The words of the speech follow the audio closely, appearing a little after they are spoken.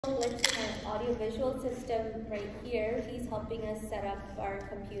Glitch in our audio-visual system right here. He's helping us set up our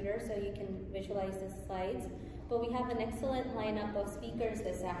computer so you can visualize the slides. But we have an excellent lineup of speakers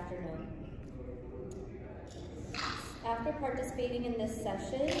this afternoon. After participating in this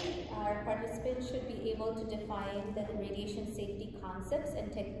session, our participants should be able to define the radiation safety concepts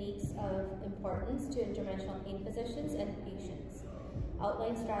and techniques of importance to interventional pain physicians and patients,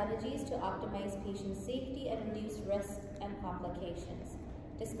 outline strategies to optimize patient safety and reduce risk and complications,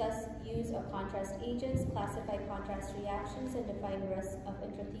 discuss use of contrast agents, classify contrast reactions, and define risks of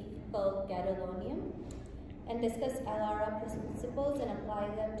intrathecal gadolinium, and discuss LRL principles and apply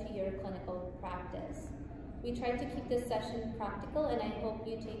them to your clinical practice. We tried to keep this session practical, and I hope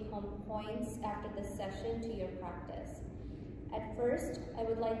you take home points after this session to your practice. At first, I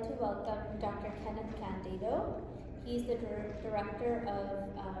would like to welcome Dr. Kenneth Candido. He's the Director of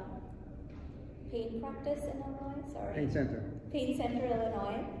Pain Practice in Illinois, Pain Center,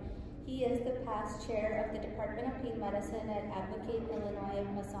 Illinois. He is the past chair of the Department of Pain Medicine at Advocate Illinois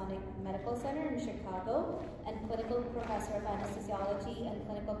Masonic Medical Center in Chicago and clinical professor of anesthesiology and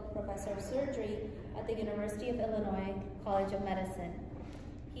clinical professor of surgery at the University of Illinois College of Medicine.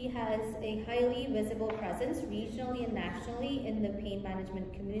 He has a highly visible presence regionally and nationally in the pain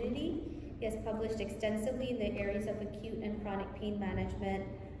management community. He has published extensively in the areas of acute and chronic pain management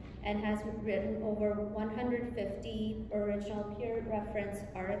and has written over 150 original peer reference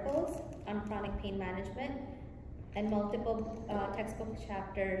articles on chronic pain management and multiple textbook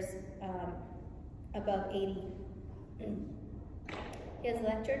chapters, above 80. He has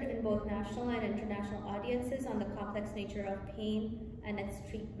lectured in both national and international audiences on the complex nature of pain and its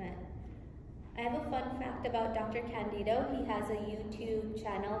treatment. I have a fun fact about Dr. Candido. He has a YouTube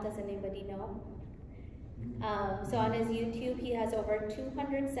channel. Does anybody know? So on his YouTube, he has over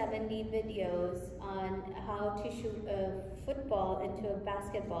 270 videos on how to shoot a football into a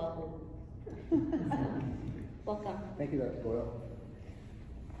basketball hoop. Welcome. Thank you, Dr. Boyle.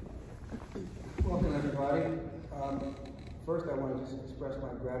 Welcome, everybody. First, I want to just express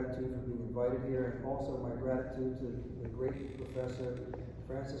my gratitude for being invited here, and also my gratitude to the great Professor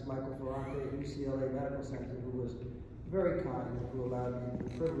Francis Michael Ferrante at UCLA Medical Center, who was very kind and who allowed me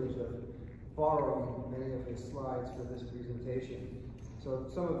the privilege of borrowing many of his slides for this presentation. So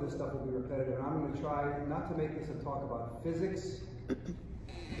some of this stuff will be repetitive, and I'm going to try not to make this a talk about physics,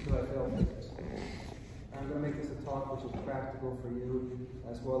 because I failed physics. I'm going to make this a talk which is practical for you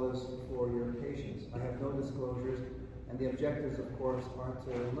as well as for your patients. I have no disclosures, and the objectives, of course, are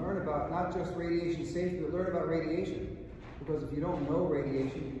to learn about not just radiation safety, but learn about radiation. Because if you don't know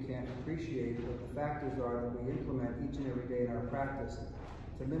radiation, you can't appreciate what the factors are that we implement each and every day in our practice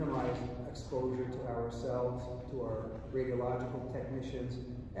to minimize exposure to ourselves, to our radiological technicians,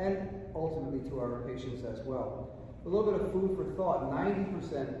 and ultimately to our patients as well. A little bit of food for thought: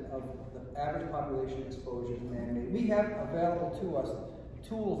 90% of the average population exposure is man-made. We have available to us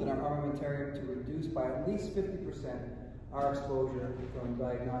tools in our armamentarium to reduce by at least 50% our exposure from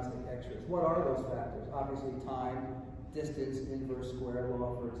diagnostic x-rays. What are those factors? Obviously time, distance, inverse square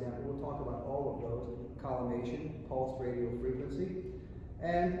law, for example. We'll talk about all of those. Collimation, pulse radio frequency,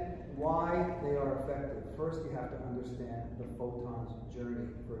 and why they are effective. First, you have to understand the photon's journey.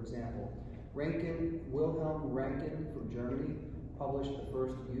 For example, Wilhelm Röntgen from Germany published the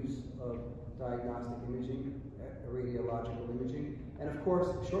first use of diagnostic imaging, radiological imaging, and of course,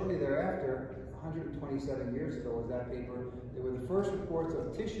 shortly thereafter, 127 years ago was that paper, there were the first reports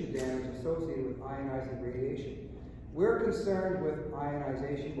of tissue damage associated with ionizing radiation. We're concerned with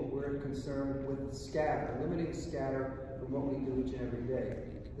ionization, but we're concerned with scatter, limiting scatter from what we do each and every day.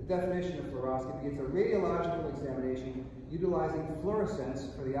 The definition of fluoroscopy is a radiological examination utilizing fluorescence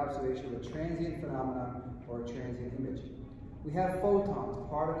for the observation of a transient phenomenon or a transient image. We have photons,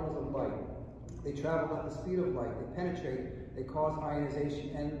 particles of light. They travel at the speed of light, they penetrate, they cause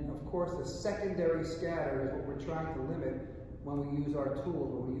ionization, and of course the secondary scatter is what we're trying to limit when we use our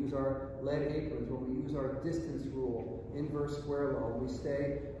tools, when we use our lead aprons, when we use our distance rule, inverse square law, when we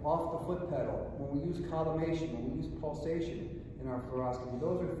stay off the foot pedal, when we use collimation, when we use pulsation in our fluoroscopy.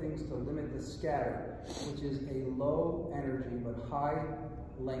 Those are things to limit the scatter, which is a low energy but high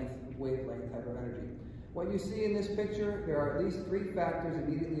length, wavelength type of energy. What you see in this picture, there are at least 3 factors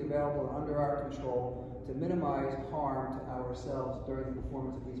immediately available and under our control to minimize harm to ourselves during the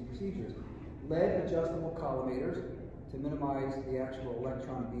performance of these procedures. Lead adjustable collimators to minimize the actual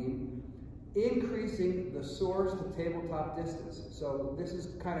electron beam. Increasing the source to tabletop distance. So this is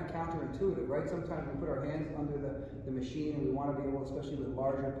kind of counterintuitive, right? Sometimes we put our hands under the machine and we want to be able, especially with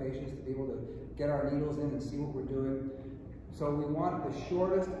larger patients, to be able to get our needles in and see what we're doing. So we want the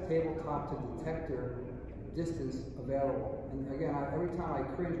shortest tabletop to detector distance available. And again, every time I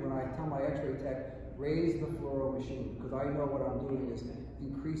cringe when I tell my x-ray tech, raise the fluoro machine, because I know what I'm doing is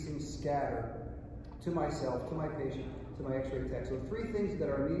increasing scatter to myself, to my patient, to my x-ray tech. So 3 things that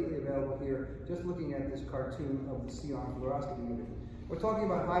are immediately available here, just looking at this cartoon of the Sion fluoroscopy unit. We're talking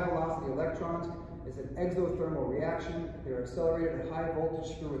about high velocity electrons. It's an exothermal reaction. They're accelerated at high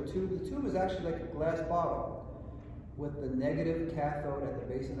voltage through a tube. The tube is actually like a glass bottle with the negative cathode at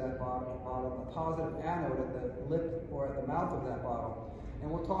the base of that bottle, a positive anode at the lip or at the mouth of that bottle.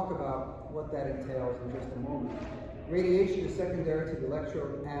 And we'll talk about what that entails in just a moment. Radiation is secondary to the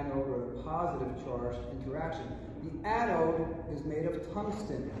electrode anode or the positive charge interaction. The anode is made of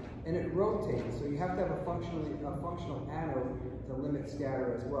tungsten and it rotates, so you have to have a functional anode to limit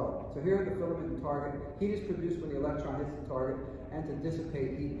scatter as well. So here the filament and target, heat is produced when the electron hits the target, and to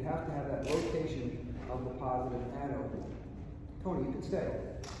dissipate heat, you have to have that rotation of the positive anode. Tony, you can stay.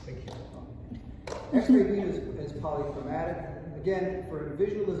 Thank you. X-ray beam is polychromatic. Again, for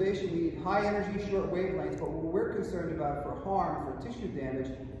visualization, we need high energy, short wavelengths, but what we're concerned about for harm, for tissue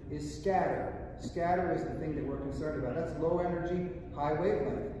damage, is scatter. Scatter is the thing that we're concerned about. That's low energy, high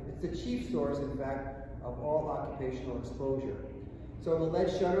wavelength. It's the chief source, in fact, of all occupational exposure. So the lead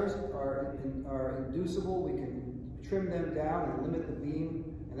shutters are inducible. We can trim them down and limit the beam,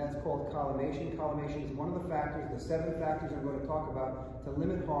 and that's called collimation. Collimation is one of the factors, the 7 factors I'm going to talk about, to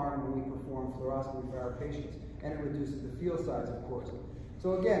limit harm when we perform fluoroscopy for our patients. And it reduces the field size, of course.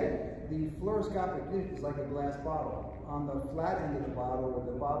 So again, the fluoroscopic unit is like a glass bottle. On the flat end of the bottle, or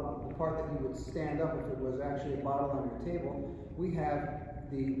the part that you would stand up if it was actually a bottle on your table, we have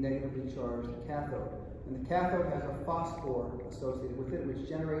the negatively charged cathode. And the cathode has a phosphor associated with it, which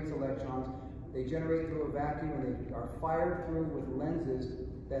generates electrons. They generate through a vacuum, and they are fired through with lenses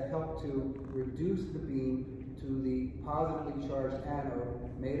that help to reduce the beam to the positively charged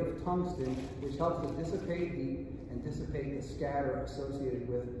anode made of tungsten, which helps to dissipate heat and dissipate the scatter associated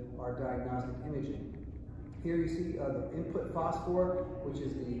with our diagnostic imaging. Here you see the input phosphor, which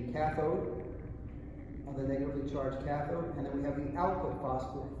is the cathode, the negatively charged cathode, and then we have the output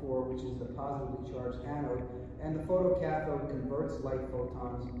phosphor, which is the positively charged anode, and the photocathode converts light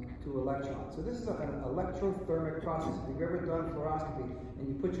photons to electrons. So this is an electrothermic process. If you've ever done fluoroscopy and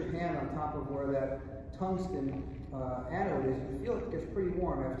you put your hand on top of where that tungsten anode is, you feel it gets pretty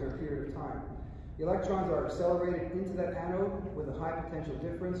warm after a period of time. The electrons are accelerated into that anode with a high potential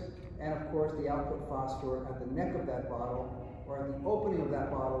difference, and of course the output phosphor at the neck of that bottle, or at the opening of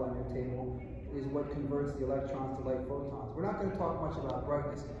that bottle on your table, is what converts the electrons to light photons. We're not going to talk much about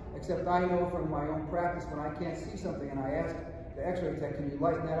brightness, except I know from my own practice when I can't see something and I ask the x-ray tech, can you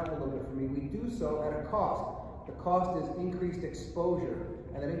lighten that up a little bit for me? We do so at a cost. The cost is increased exposure,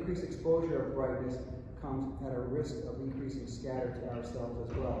 and that increased exposure of brightness comes at a risk of increasing scatter to ourselves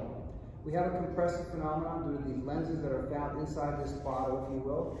as well. We have a compressive phenomenon due to these lenses that are found inside this bottle, if you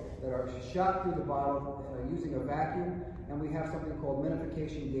will, that are shot through the bottle using a vacuum, and we have something called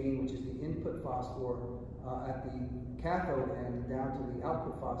minification gain, which is the input phosphor at the cathode end down to the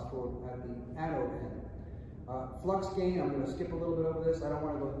output phosphor at the anode end. Flux gain, I'm going to skip a little bit over this. I don't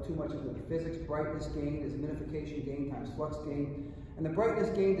want to go too much into the physics. Brightness gain is minification gain times flux gain. And the brightness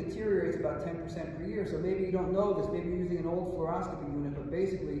gain deteriorates about 10% per year. So maybe you don't know this. Maybe you're using an old fluoroscopy unit, but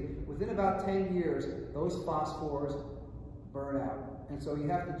basically, within about 10 years, those phosphors burn out. And so you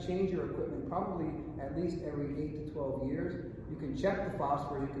have to change your equipment probably at least every 8 to 12 years. You can check the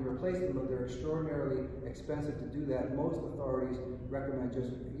phosphors, you can replace them, but they're extraordinarily expensive to do that. Most authorities recommend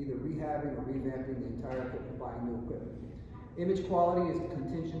just either rehabbing or revamping the entire equipment, buying new equipment. Image quality is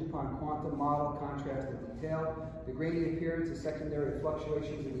contingent upon quantum model, contrast, and detail. The grainy appearance is secondary to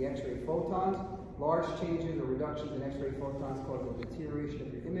fluctuations in the X-ray photons. Large changes or reductions in X-ray photons cause a deterioration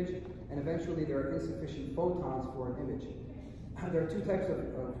of your image, and eventually there are insufficient photons for an image. There are 2 types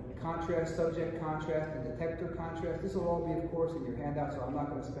of contrast, subject contrast and detector contrast. This will all be, of course, in your handout, so I'm not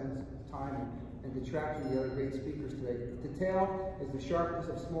going to spend time and detract from the other great speakers today. Detail is the sharpness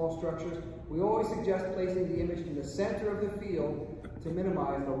of small structures. We always suggest placing the image in the center of the field to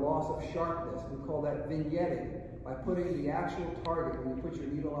minimize the loss of sharpness. We call that vignetting, by putting the actual target, when you put your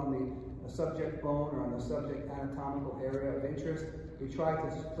needle on the subject bone or on the subject anatomical area of interest, we try to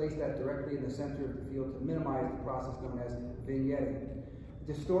place that directly in the center of the field to minimize the process known as vignetting.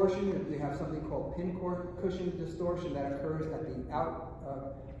 Distortion, we have something called pincushion distortion that occurs at the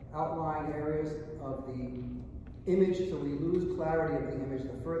outlying areas of the image, so we lose clarity of the image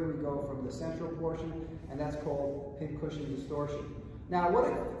the further we go from the central portion, and that's called pincushion distortion. Now, what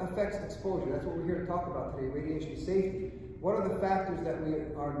affects exposure? That's what we're here to talk about today, radiation safety. What are the factors that we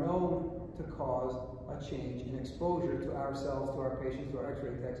are known to to cause a change in exposure to ourselves, to our patients, to our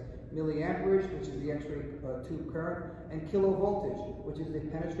X-ray techs. Milliamperage, which is the X-ray tube current, and kilovoltage, which is the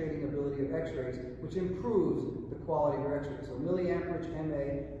penetrating ability of X-rays, which improves the quality of your X-rays. So milliamperage,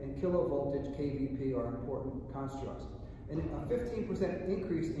 MA, and kilovoltage, KVP, are important constructs. And a 15%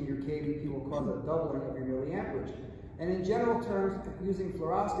 increase in your KVP will cause a doubling of your milliamperage. And in general terms, using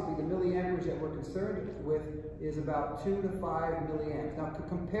fluoroscopy, the milliamperage that we're concerned with is about 2 to 5 milliamps. Now, to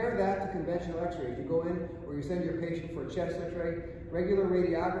compare that to conventional X-rays, you go in or you send your patient for a chest X-ray, regular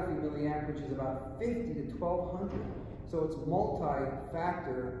radiography milliamperage is about 50 to 1200. So it's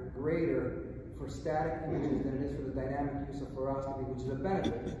multi-factor greater for static images than it is for the dynamic use of fluoroscopy, which is a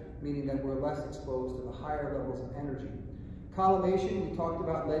benefit, meaning that we're less exposed to the higher levels of energy. Collimation, we talked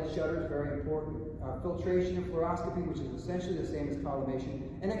about lead shutters, very important. Filtration and fluoroscopy, which is essentially the same as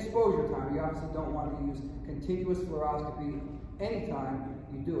collimation. And exposure time, you obviously don't want to use continuous fluoroscopy anytime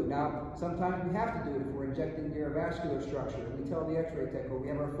you do it. Now, sometimes we have to do it if we're injecting neurovascular structure. We tell the X-ray tech, or we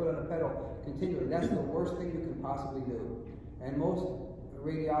have our foot on the pedal continually. That's the worst thing you can possibly do. And most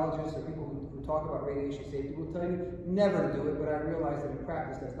radiologists or people who talk about radiation safety will tell you never do it, but I realize that in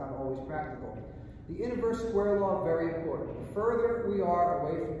practice that's not always practical. The inverse square law, very important. The further we are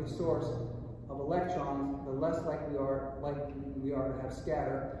away from the source of electrons, the less likely we are to have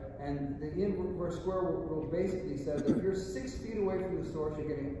scatter. And the inverse square rule basically says that if you're 6 feet away from the source, you're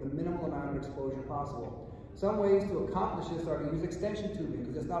getting the minimal amount of exposure possible. Some ways to accomplish this are to use extension tubing,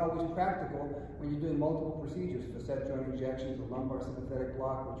 because it's not always practical when you're doing multiple procedures, facet joint injections, a lumbar sympathetic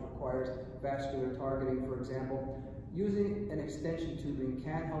block, which requires vascular targeting, for example. Using an extension tubing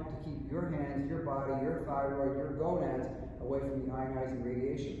can help to keep your hands, your body, your thyroid, your gonads away from the ionizing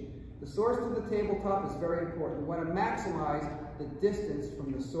radiation. The source to the tabletop is very important. We want to maximize the distance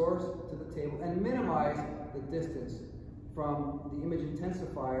from the source to the table and minimize the distance from the image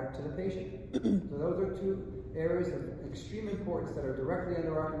intensifier to the patient. So those are two areas of extreme importance that are directly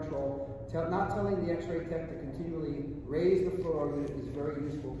under our control. Not telling the X-ray tech to continually raise the fluoro unit is very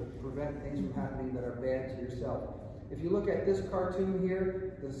useful to prevent things from happening that are bad to yourself. If you look at this cartoon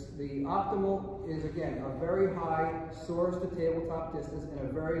here, the optimal is, again, a very high source to tabletop distance and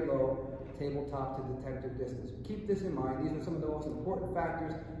a very low tabletop to detector distance. Keep this in mind. These are some of the most important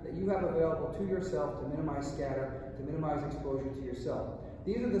factors that you have available to yourself to minimize scatter, to minimize exposure to yourself.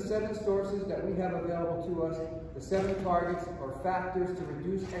 These are the 7 sources that we have available to us. The 7 targets or factors to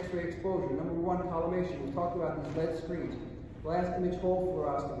reduce X-ray exposure. Number 1, collimation. We talked about these lead screens. Blast image hole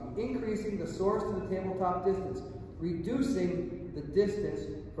fluoroscopy. Increasing the source to the tabletop distance. Reducing the distance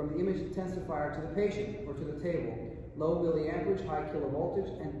from the image intensifier to the patient or to the table. Low milliamperage, high kilovoltage,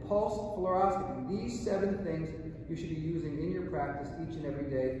 and pulse fluoroscopy. These 7 things you should be using in your practice each and every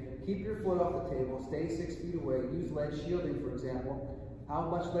day. Keep your foot off the table, stay 6 feet away, use lead shielding, for example. How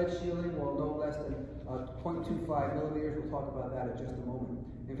much lead shielding? Well, no less than 0.25 millimeters. We'll talk about that in just a moment.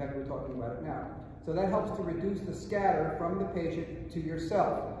 In fact, we're talking about it now. So that helps to reduce the scatter from the patient to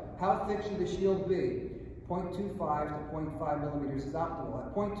yourself. How thick should the shield be? 0.25 to 0.5 millimeters is optimal.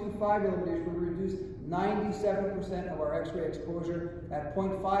 At 0.25 millimeters, we reduce 97% of our X-ray exposure. At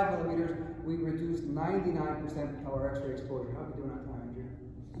 0.5 millimeters, we reduce 99% of our X-ray exposure. How are we doing on time, Andrea?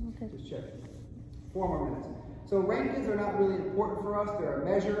 Okay. Just check. 4 more minutes. So Rankins are not really important for us. They're a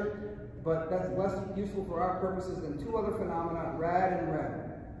measure, but that's less useful for our purposes than 2 other phenomena, RAD and REM.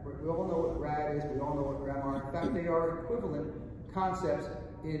 We all know what RAD is. We all know what REM are. In fact, they are equivalent concepts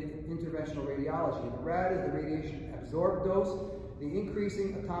in interventional radiology. The RAD is the radiation absorbed dose. The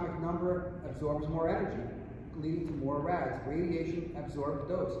increasing atomic number absorbs more energy, leading to more RADs, radiation absorbed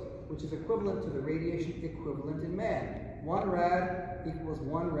dose, which is equivalent to the radiation equivalent in man. 1 RAD equals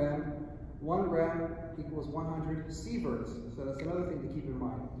 1 REM. 1 REM equals 100 sieverts. So that's another thing to keep in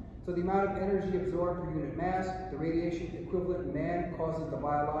mind. So the amount of energy absorbed per unit mass, the radiation equivalent in man causes the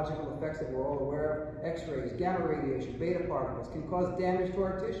biological effects that we're all aware of. X-rays, gamma radiation, beta particles can cause damage to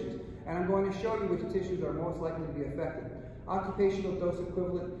our tissues. And I'm going to show you which tissues are most likely to be affected. Occupational dose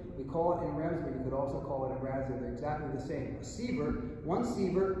equivalent, we call it in REMs, but you could also call it in RADs. They're exactly the same. A sievert, 1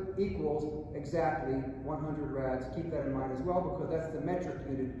 sievert equals exactly 100 RADs. Keep that in mind as well, because that's the metric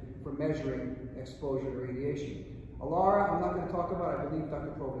unit for measuring exposure to radiation. ALARA, I'm not going to talk about. I believe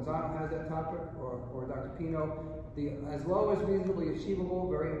Dr. Provenzano has that topic, or Dr. Pino. The as low as reasonably achievable,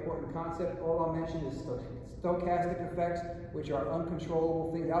 very important concept. All I'll mention is stochastic effects, which are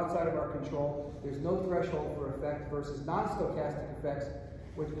uncontrollable things outside of our control. There's no threshold for effect versus non-stochastic effects,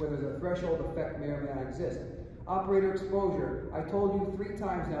 where there's a threshold effect may or may not exist. Operator exposure. I told you 3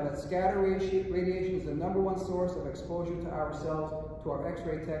 times now that scatter radiation is the #1 source of exposure to ourselves to our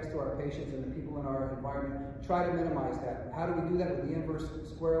x-ray techs, to our patients, and the people in our environment, try to minimize that. How do we do that? With the inverse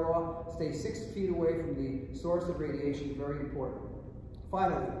square law. Stay 6 feet away from the source of radiation, very important.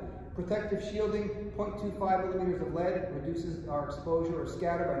 Finally, protective shielding, 0.25 millimeters of lead reduces our exposure or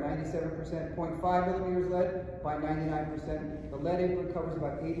scatter by 97%, 0.5 millimeters lead by 99%. The lead apron covers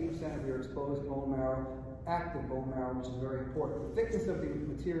about 80% of your exposed bone marrow, active bone marrow, which is very important. The thickness of the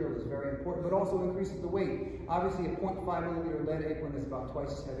material is very important, but also increases the weight. Obviously, a 0.5 millimeter lead apron is about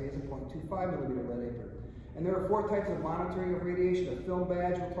twice as heavy as a 0.25 millimeter lead apron. And there are 4 types of monitoring of radiation. A film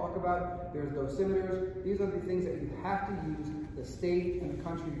badge we'll talk about. There's dosimeters. These are the things that you have to use. The state and the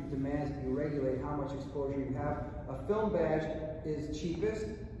country demands that you regulate how much exposure you have. A film badge is cheapest,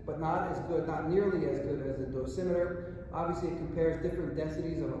 but not as good, not nearly as good as a dosimeter. Obviously, it compares different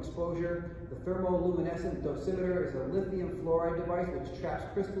densities of exposure. The thermoluminescent dosimeter is a lithium fluoride device which traps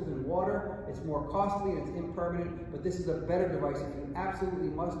crystals in water. It's more costly and it's impermanent, but this is a better device if you absolutely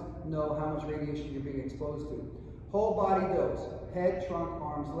must know how much radiation you're being exposed to. Whole body dose, head, trunk,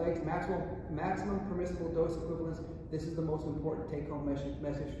 arms, legs, maximum permissible dose equivalence. This is the most important take-home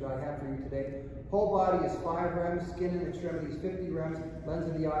message that I have for you today. Whole body is 5 rems, skin and extremities 50 rems, lens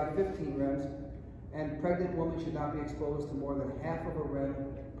of the eye 15 rems, and pregnant women should not be exposed to more than half of a rem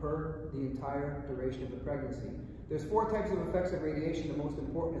per the entire duration of the pregnancy. There's 4 types of effects of radiation. The most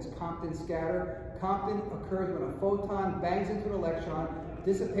important is Compton scatter. Compton occurs when a photon bangs into an electron,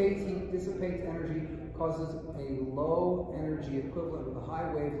 dissipates heat, dissipates energy, causes a low energy equivalent with a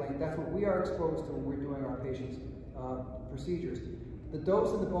high wavelength. That's what we are exposed to when we're doing our patients' procedures. The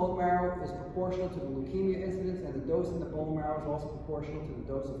dose in the bone marrow is proportional to the leukemia incidence, and the dose in the bone marrow is also proportional to the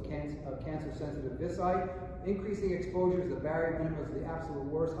dose of cancer-sensitive visci. Increasing exposure is the barrier minimum, is the absolute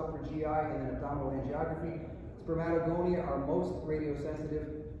worst, upper GI, and then abdominal angiography. Spermatogonia are most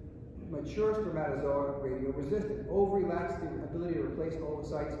radiosensitive. Mature spermatozoa radioresistant. Ovary lacks the ability to replace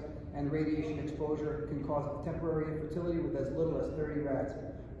oocytes, and radiation exposure can cause temporary infertility with as little as 30 rads.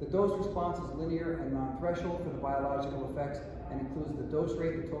 The dose response is linear and non-threshold for the biological effects and includes the dose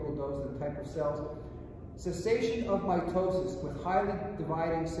rate, the total dose, and the type of cells. Cessation of mitosis with highly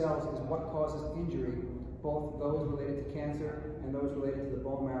dividing cells is what causes injury, both those related to cancer and those related to the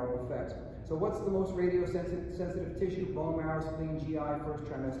bone marrow effects. So what's the most radiosensitive tissue? Bone marrow, spleen, GI, first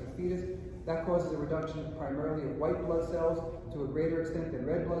trimester fetus. That causes a reduction primarily of white blood cells to a greater extent than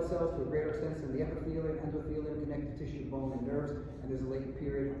red blood cells, to a greater extent than the epithelium, endothelium, connective tissue, bone, and nerves. And there's a latent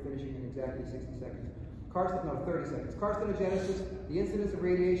period finishing in exactly 60 seconds. 30 seconds. Carcinogenesis, the incidence of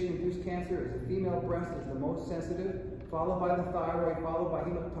radiation-induced cancer is the female breast is the most sensitive, followed by the thyroid, followed by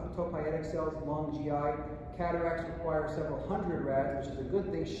hematopoietic cells, lung, GI. Cataracts require several hundred rads, which is a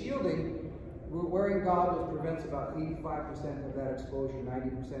good thing. Shielding, wearing goggles prevents about 85% of that exposure,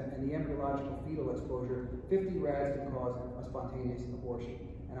 90%, and the embryological fetal exposure, 50 rads can cause a spontaneous abortion.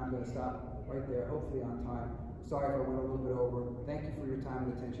 And I'm going to stop right there, hopefully on time. Sorry if I went a little bit over. Thank you for your time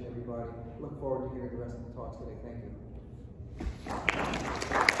and attention, everybody. Look forward to hearing the rest of the talks today. Thank you.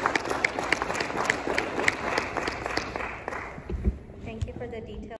 Thank you for the detail.